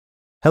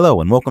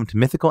Hello and welcome to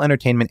Mythical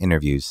Entertainment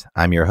Interviews.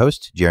 I'm your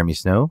host, Jeremy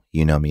Snow.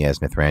 You know me as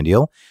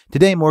Mithrandiel.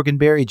 Today, Morgan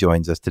Berry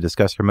joins us to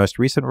discuss her most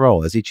recent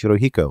role as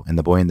Ichirohiko in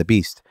The Boy and the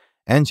Beast,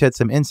 and shed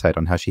some insight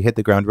on how she hit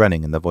the ground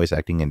running in the voice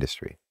acting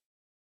industry.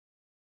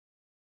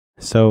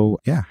 So,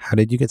 how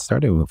did you get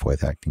started with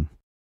voice acting?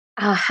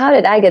 How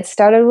did I get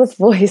started with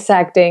voice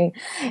acting?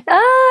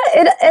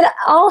 It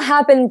all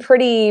happened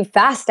pretty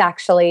fast,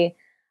 actually.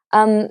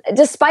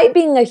 Despite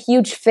being a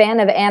huge fan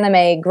of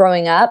anime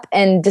growing up,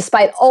 and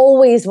despite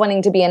always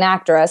wanting to be an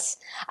actress,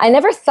 I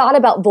never thought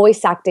about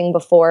voice acting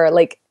before.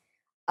 It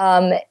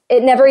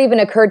never even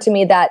occurred to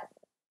me that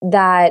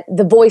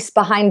the voice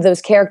behind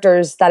those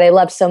characters that I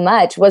love so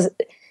much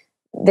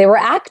they were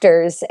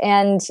actors,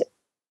 and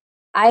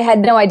I had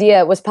no idea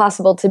it was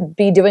possible to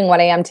be doing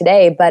what I am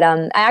today. But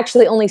I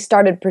actually only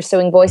started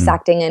pursuing voice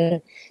acting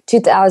in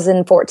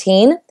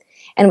 2014.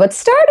 And what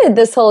started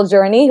this whole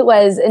journey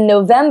was in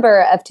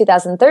November of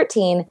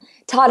 2013,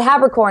 Todd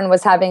Habercorn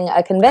was having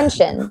a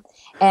convention,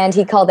 and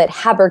he called it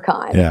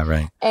HaberCon. Yeah,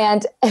 right.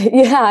 And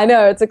yeah, I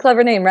know, it's a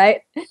clever name,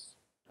 right?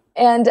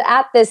 And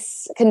at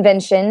this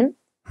convention,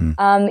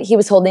 he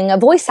was holding a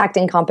voice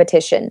acting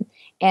competition.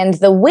 And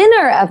the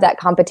winner of that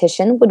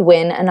competition would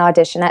win an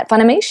audition at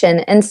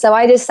Funimation. And so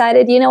I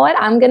decided, you know what,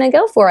 I'm going to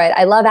go for it.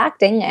 I love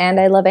acting and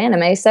I love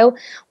anime, so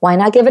why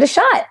not give it a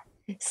shot?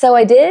 So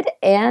I did,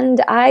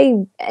 and I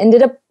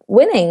ended up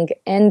winning.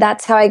 And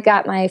that's how I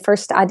got my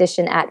first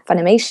audition at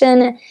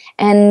Funimation.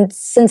 And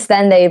since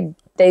then,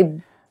 they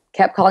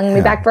kept calling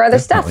me back for other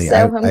stuff. So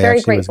I'm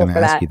very grateful for that.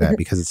 I was going to ask you that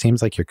because it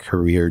seems like your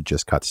career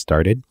just got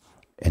started,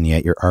 and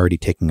yet you're already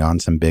taking on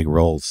some big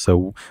roles.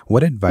 So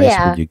what advice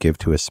would you give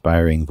to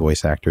aspiring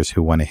voice actors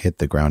who want to hit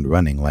the ground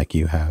running like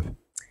you have?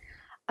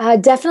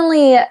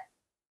 Definitely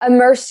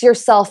immerse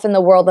yourself in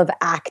the world of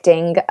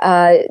acting.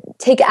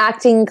 Take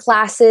acting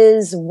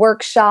classes,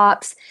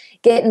 workshops,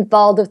 get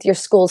involved with your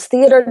school's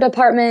theater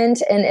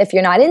department. And if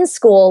you're not in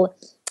school,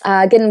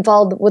 get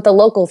involved with the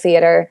local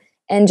theater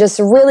and just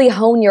really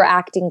hone your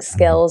acting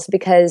skills,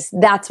 because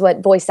that's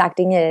what voice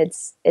acting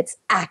is. It's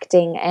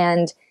acting,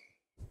 and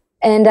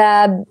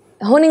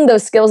honing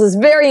those skills is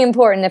very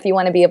important if you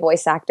want to be a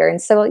voice actor.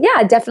 And so,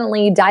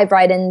 definitely dive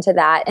right into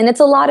that. And it's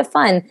a lot of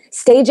fun.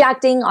 Stage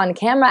acting, on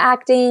camera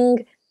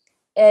acting,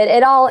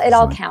 it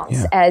all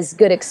counts as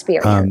good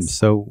experience.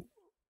 So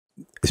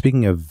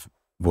speaking of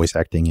voice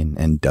acting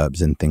and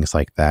dubs and things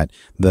like that,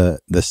 the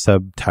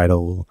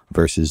subtitle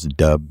versus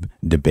dub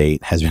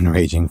debate has been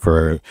raging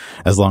for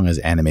as long as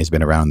anime's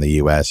been around in the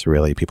US.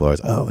 Really, people are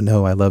always, oh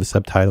no, I love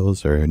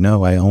subtitles, or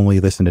no, I only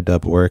listen to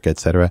dub work,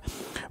 etc.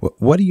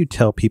 What do you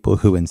tell people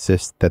who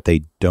insist that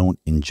they don't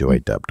enjoy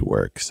dubbed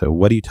work? So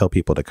what do you tell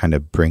people to kind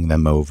of bring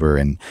them over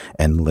and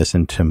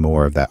listen to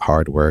more of that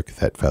hard work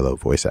that fellow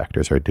voice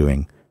actors are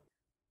doing?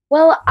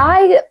 Well,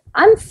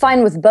 I'm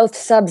fine with both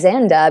subs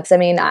and dubs. I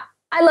mean,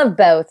 I love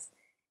both.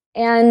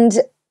 And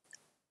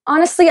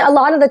honestly, a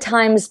lot of the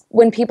times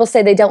when people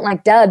say they don't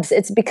like dubs,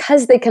 it's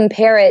because they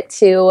compare it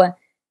to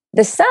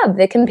the sub.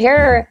 They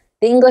compare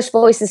the English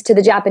voices to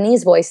the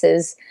Japanese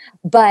voices.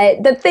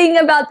 But the thing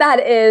about that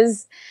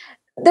is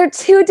they're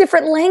two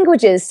different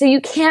languages, so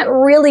you can't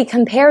really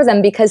compare them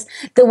because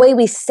the way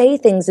we say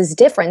things is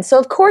different. So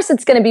of course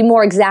it's going to be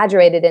more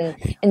exaggerated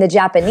in the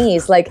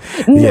Japanese, like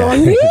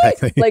 "nani?"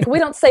 Exactly. Like we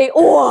don't say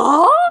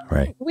 "wa."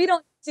 Right. We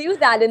don't do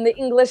that in the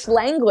English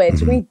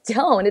language. We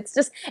don't.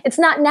 It's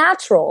not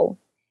natural.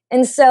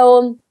 And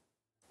so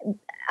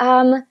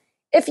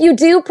if you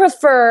do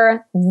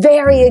prefer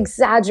very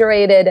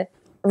exaggerated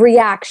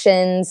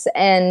reactions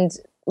and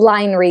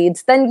line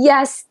reads, then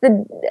yes,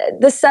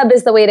 the sub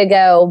is the way to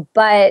go.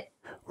 But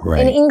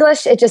in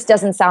English, it just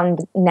doesn't sound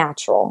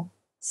natural.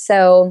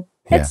 So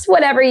it's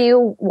whatever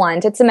you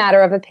want. It's a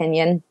matter of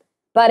opinion.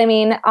 But I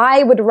mean,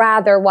 I would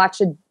rather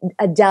watch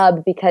a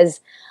dub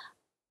because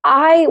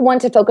I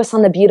want to focus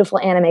on the beautiful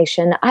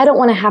animation. I don't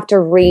want to have to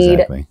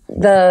read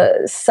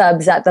the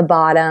subs at the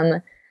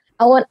bottom.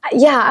 I want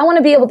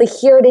to be able to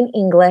hear it in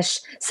English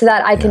so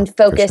that I can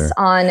focus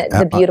on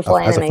the beautiful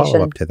animation. As a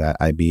follow-up to that,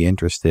 I'd be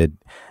interested,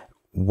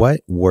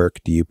 what work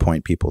do you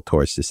point people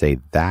towards to say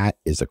that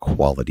is a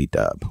quality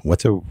dub?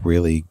 What's a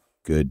really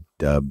good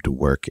dubbed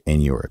work in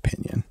your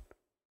opinion?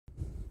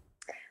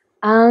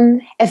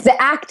 If the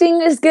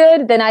acting is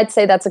good, then I'd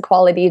say that's a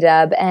quality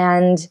dub.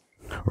 And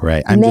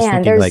I'm just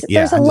thinking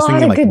there's a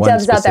lot of good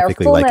dubs out there.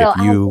 Full Metal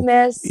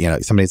Alchemist.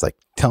 Somebody's like,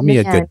 tell me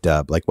a good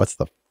dub. Like, what's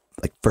the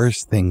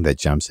first thing that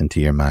jumps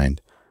into your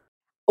mind?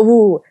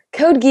 Ooh,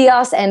 Code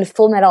Geass and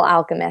Full Metal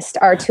Alchemist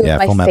are two of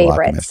my Full favorites. Metal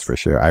Alchemist for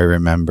sure. I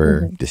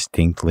remember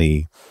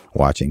distinctly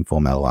watching Full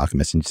Metal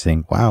Alchemist and just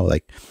saying, wow,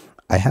 like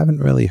I haven't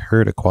really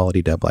heard a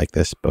quality dub like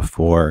this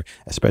before,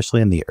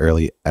 especially in the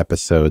early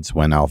episodes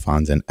when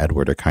Alphonse and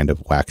Edward are kind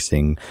of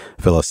waxing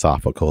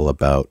philosophical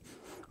about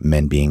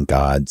men being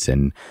gods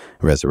and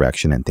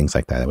resurrection and things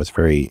like that. It was a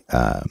very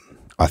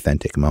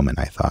authentic moment,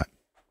 I thought.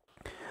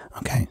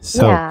 Okay,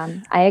 so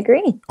I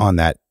agree. On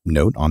that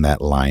note, on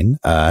that line,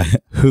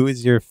 who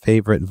is your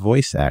favorite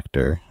voice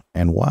actor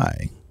and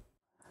why?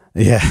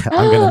 Yeah,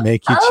 I'm going to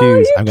make you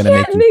choose. I'm going to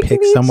make you pick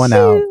someone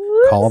out,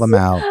 call them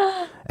out,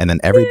 And then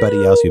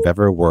everybody else you've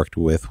ever worked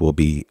with will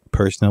be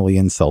personally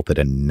insulted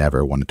and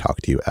never want to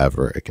talk to you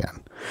ever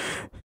again.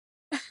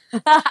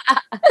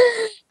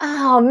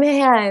 Oh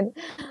man.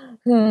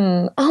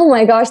 Oh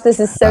my gosh, this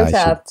is so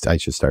tough. I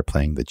should start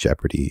playing the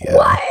Jeopardy.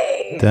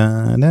 Why?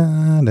 Da,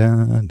 da,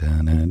 da,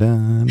 da, da,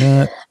 da,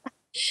 da.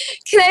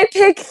 Can I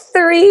pick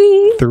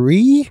 3?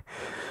 3?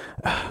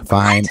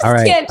 Fine. All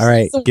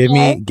right. Give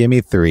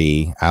me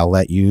 3. I'll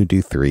let you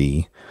do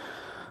 3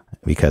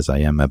 because I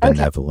am a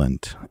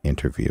benevolent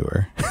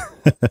interviewer.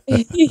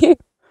 Okay,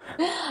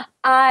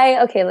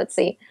 let's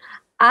see.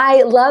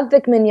 I love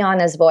Vic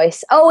Mignogna's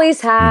voice.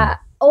 Always have,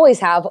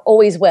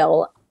 always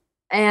will.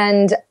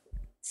 And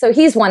so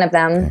he's one of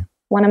them,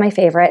 one of my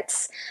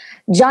favorites.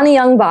 Johnny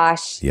Young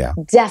Bosch,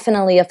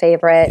 definitely a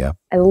favorite. Yeah.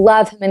 I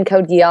love him in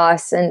Code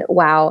Geass, and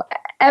wow,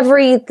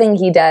 everything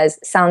he does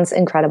sounds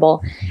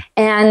incredible.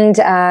 And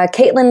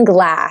Caitlin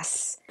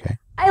Glass. Okay.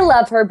 I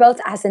love her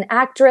both as an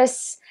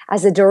actress,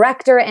 as a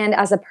director, and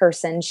as a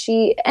person.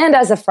 And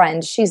as a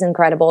friend, she's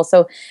incredible.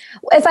 So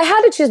if I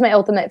had to choose my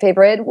ultimate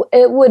favorite,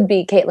 it would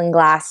be Caitlin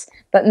Glass.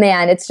 But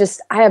man, it's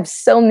just, I have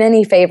so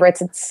many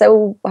favorites. It's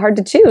so hard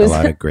to choose. A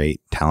lot of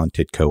great,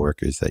 talented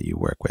coworkers that you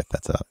work with.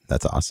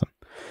 That's awesome.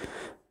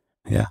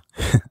 Yeah.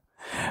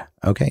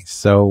 Okay.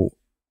 So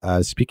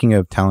speaking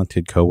of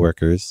talented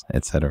coworkers,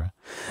 etc.,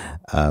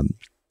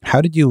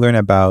 how did you learn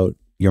about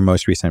your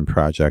most recent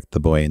project,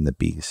 The Boy and the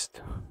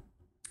Beast?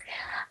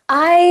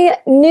 I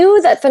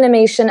knew that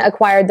Funimation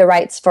acquired the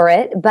rights for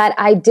it, but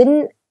I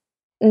didn't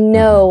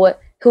know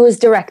who was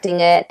directing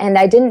it, and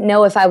I didn't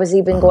know if I was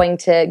even going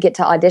to get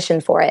to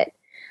audition for it.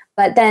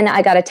 But then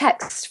I got a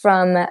text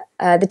from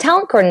the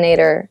talent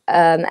coordinator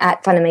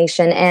at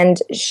Funimation, and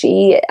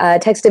she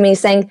texted me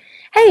saying,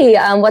 hey,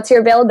 what's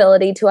your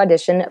availability to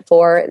audition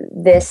for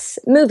this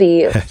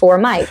movie for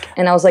Mike?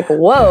 And I was like,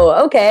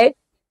 whoa, okay,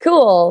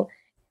 cool.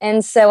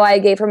 And so I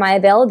gave her my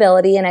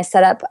availability, and I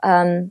set up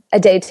a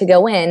day to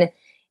go in.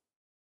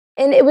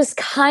 And it was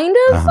kind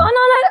of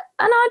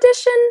an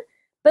audition,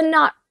 but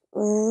not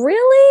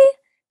really,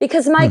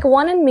 because Mike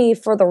wanted me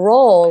for the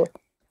role.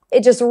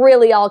 It just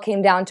really all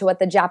came down to what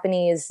the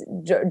Japanese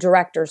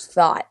directors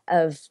thought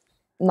of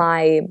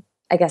my,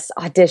 I guess,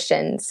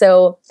 audition.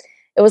 So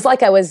it was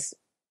like I kind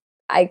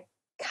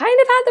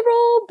of had the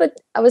role,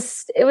 but it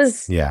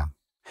was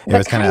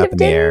kind of up in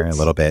the air a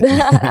little bit.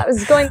 I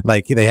was going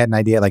like they had an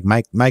idea, like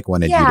Mike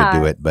wanted you to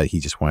do it, but he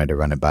just wanted to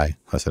run it by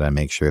us to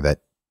make sure that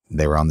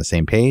they were on the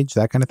same page,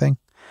 that kind of thing.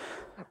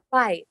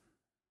 Right.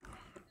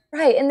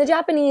 And the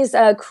Japanese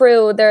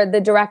crew,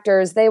 the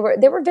directors, they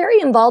were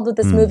very involved with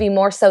this movie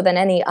more so than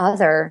any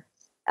other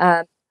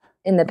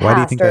in the past. Why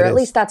do you think or at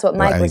least that's what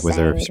Mike was saying. Was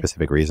there a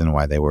specific reason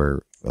why they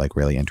were like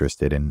really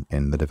interested in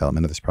the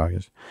development of this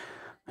project?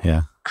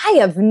 Yeah. I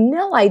have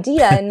no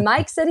idea. And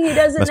Mike said he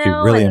doesn'tUst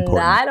know. Be really and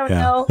important. I don't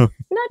know.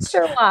 Not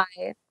sure why.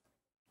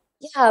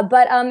 Yeah,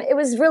 but it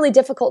was really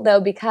difficult though,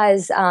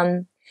 because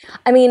I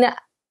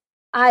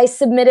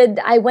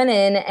went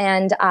in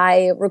and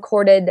I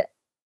recorded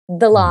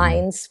the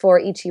lines for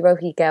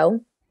Ichirohiko.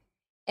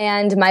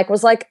 And Mike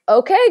was like,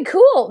 okay,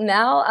 cool.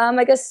 Now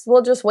I guess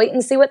we'll just wait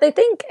and see what they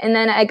think. And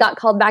then I got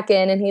called back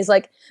in and he's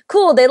like,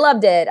 cool, they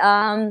loved it.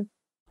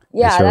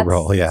 It's your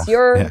role. Yeah.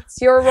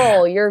 It's your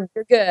role. You're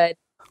good.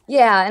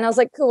 Yeah. And I was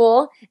like,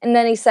 cool. And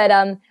then he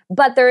said,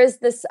 but there is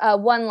this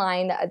one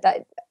line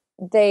that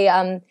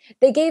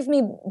they gave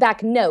me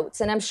back notes,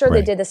 and I'm sure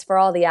they did this for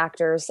all the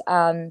actors,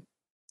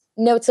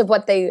 notes of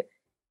what they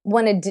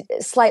wanted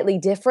slightly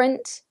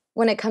different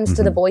when it comes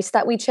to the voice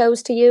that we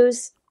chose to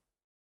use.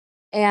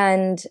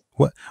 And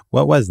what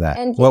was that?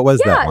 And what was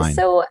that line?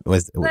 So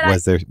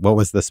what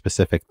was the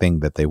specific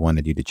thing that they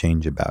wanted you to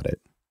change about it?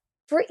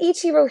 For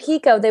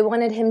Ichirohiko, they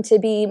wanted him to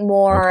be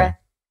more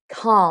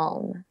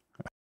calm,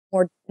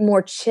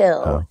 more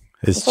chill. Oh.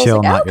 Is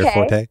chill not your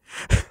forte?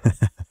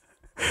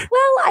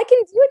 Well, I can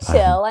do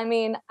chill. I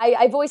mean,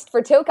 I voiced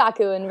for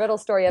Tokaku in Riddle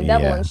Story of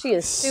Devil, and she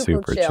is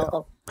super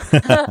chill.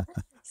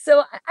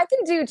 So I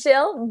can do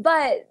chill,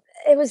 but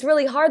it was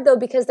really hard though,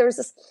 because there was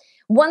this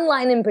one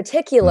line in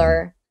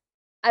particular.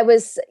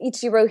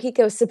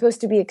 Ichirohiko is supposed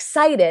to be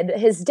excited.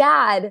 His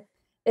dad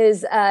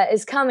is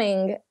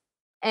coming,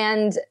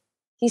 and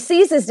he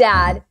sees his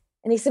dad,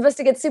 and he's supposed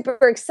to get super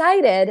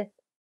excited,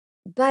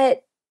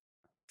 but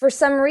for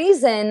some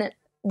reason,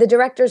 the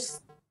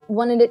directors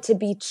wanted it to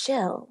be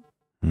chill.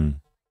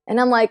 And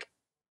I'm like,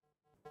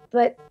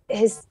 but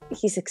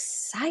he's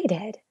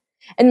excited.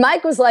 And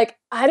Mike was like,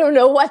 I don't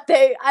know what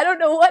they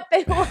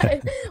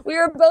wanted. We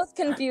were both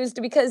confused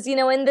because,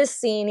 in this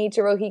scene,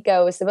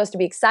 Ichirohiko is supposed to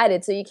be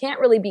excited. So you can't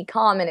really be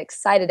calm and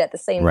excited at the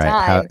same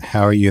time.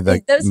 How are you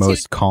the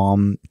most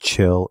calm,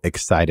 chill,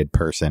 excited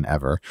person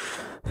ever?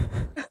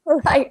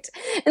 Right.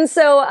 And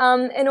so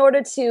in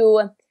order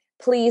to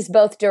please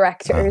both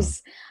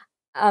directors,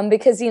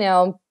 because,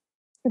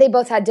 they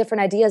both had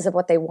different ideas of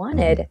what they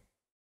wanted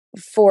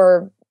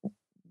for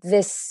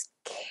this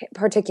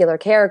particular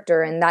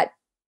character and that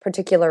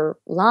particular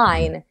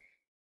line.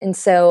 And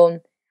so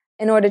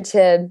in order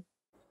to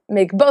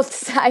make both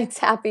sides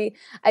happy,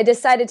 I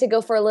decided to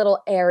go for a little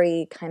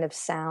airy kind of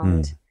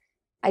sound.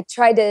 I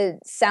tried to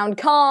sound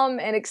calm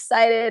and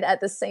excited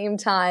at the same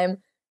time,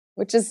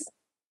 which is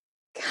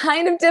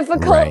kind of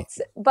difficult, Right.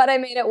 but I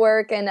made it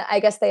work, and I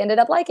guess they ended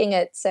up liking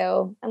it,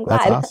 so I'm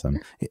That's glad. awesome.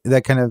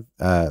 That kind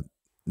of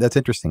that's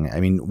interesting. I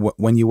mean,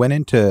 when you went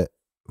into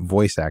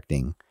voice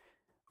acting,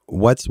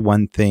 what's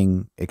one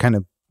thing? It kind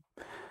of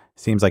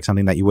seems like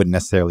something that you wouldn't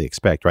necessarily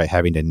expect, right?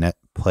 Having to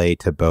play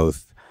to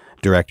both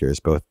directors,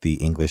 both the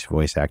English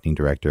voice acting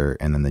director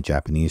and then the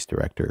Japanese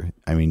director.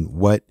 I mean,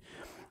 what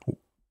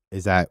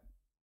is that?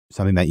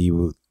 Something that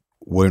you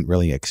weren't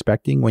really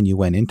expecting when you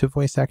went into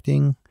voice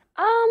acting?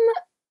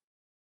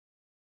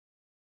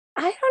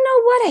 I don't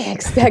know what I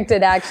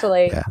expected,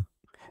 actually. Yeah.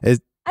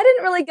 Is I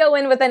didn't really go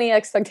in with any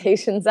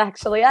expectations,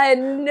 actually. I had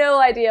no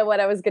idea what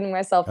I was getting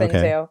myself okay.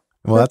 into.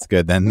 Well, that's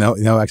good then.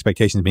 No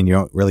expectations mean you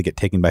don't really get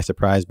taken by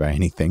surprise by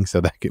anything.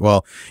 So that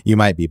well, you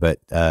might be, but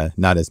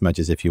not as much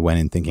as if you went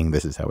in thinking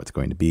this is how it's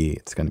going to be.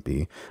 It's going to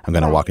be. I'm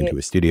going to walk into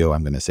a studio.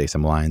 I'm going to say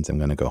some lines. I'm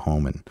going to go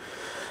home, and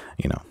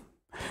you know.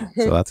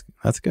 So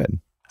that's good.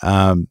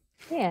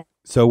 Yeah.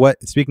 So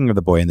what? Speaking of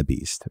The Boy and the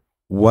Beast,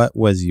 what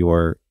was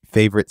your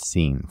favorite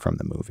scene from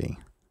the movie?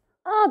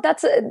 Oh,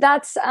 that's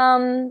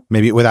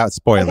Maybe without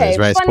spoilers, okay,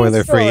 right? funny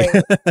Spoiler free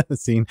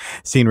story.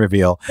 scene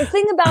reveal. The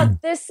thing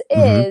about this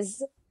Mm-hmm.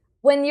 is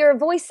when you're a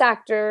voice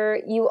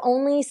actor, you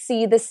only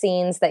see the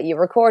scenes that you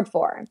record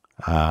for.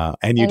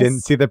 And you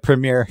didn't see the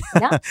premiere.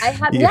 No, I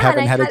have. You Yeah, and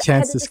haven't had a I chance had to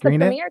miss the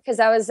screen it. premiere because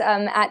I was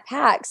at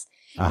PAX.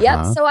 Yep.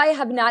 Uh-huh. So I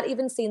have not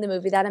even seen the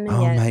movie that I'm in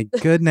Oh yet. my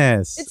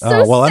goodness. It's so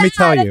Well, sad. let me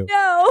tell you. I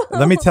know.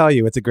 Let me tell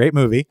you, it's a great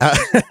movie. I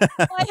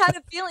had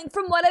a feeling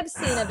from what I've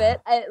seen of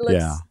it. It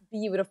looks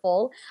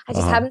beautiful. I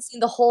just haven't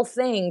seen the whole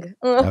thing.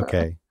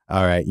 Okay.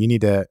 All right. You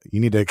need to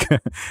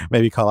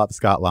maybe call up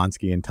Scott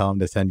Lonsky and tell him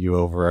to send you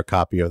over a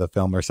copy of the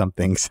film or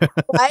something.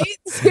 Right?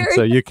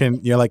 So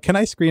you're like, can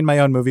I screen my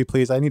own movie,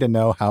 please? I need to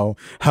know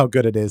how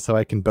good it is so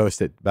I can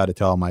boast about it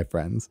to all my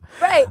friends.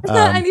 Right.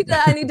 I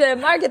need to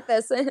market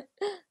this.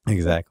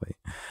 Exactly.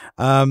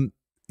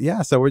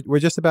 Yeah, so we're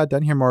just about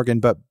done here, Morgan.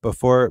 But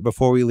before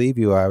we leave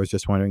you, I was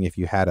just wondering if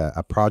you had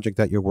a project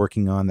that you're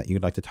working on that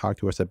you'd like to talk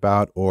to us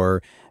about,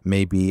 or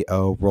maybe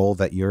a role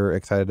that you're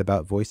excited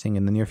about voicing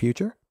in the near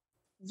future.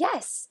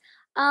 Yes.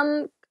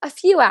 A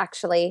few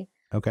actually.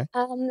 Okay.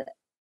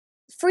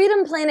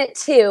 Freedom Planet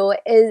 2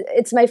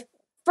 it's my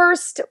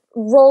first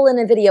role in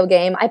a video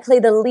game. I play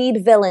the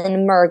lead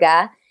villain,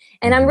 Murga,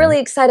 and I'm really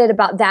excited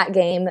about that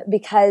game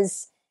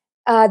because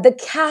the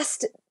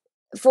cast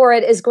for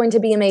it is going to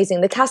be amazing.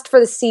 The cast for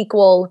the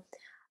sequel,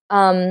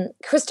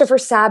 Christopher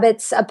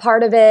Sabat's a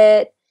part of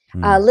it.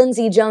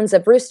 Lindsay Jones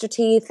of Rooster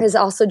Teeth has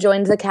also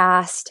joined the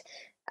cast.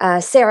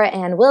 Sarah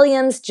Ann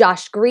Williams,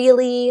 Josh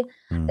Greeley.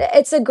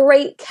 It's a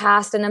great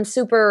cast, and I'm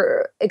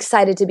super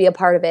excited to be a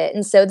part of it.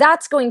 And so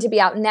that's going to be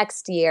out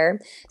next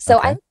year. So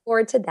I look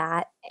forward to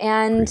that.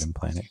 And Freedom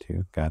Planet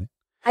 2, got it.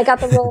 I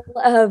got the role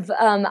of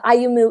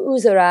Ayumu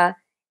Uzura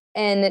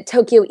in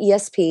Tokyo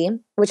ESP,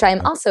 which I am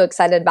also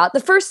excited about.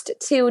 The first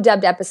 2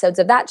 dubbed episodes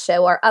of that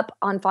show are up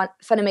on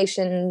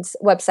Funimation's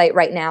website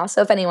right now.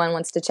 So if anyone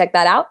wants to check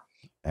that out.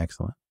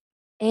 Excellent.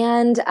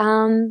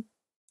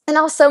 And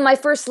also my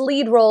first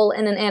lead role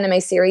in an anime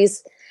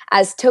series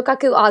as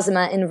Tokaku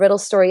Azuma in Riddle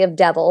Story of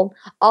Devil.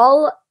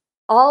 All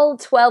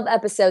 12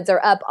 episodes are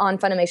up on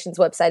Funimation's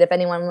website if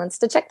anyone wants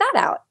to check that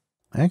out.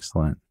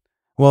 Excellent.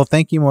 Well,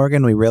 thank you,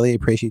 Morgan. We really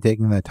appreciate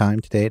taking the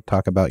time today to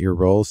talk about your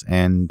roles.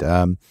 And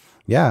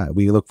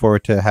we look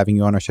forward to having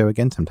you on our show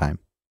again sometime.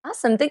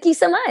 Awesome. Thank you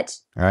so much.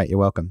 All right. You're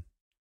welcome.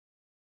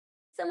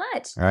 So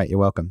much. All right. You're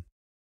welcome.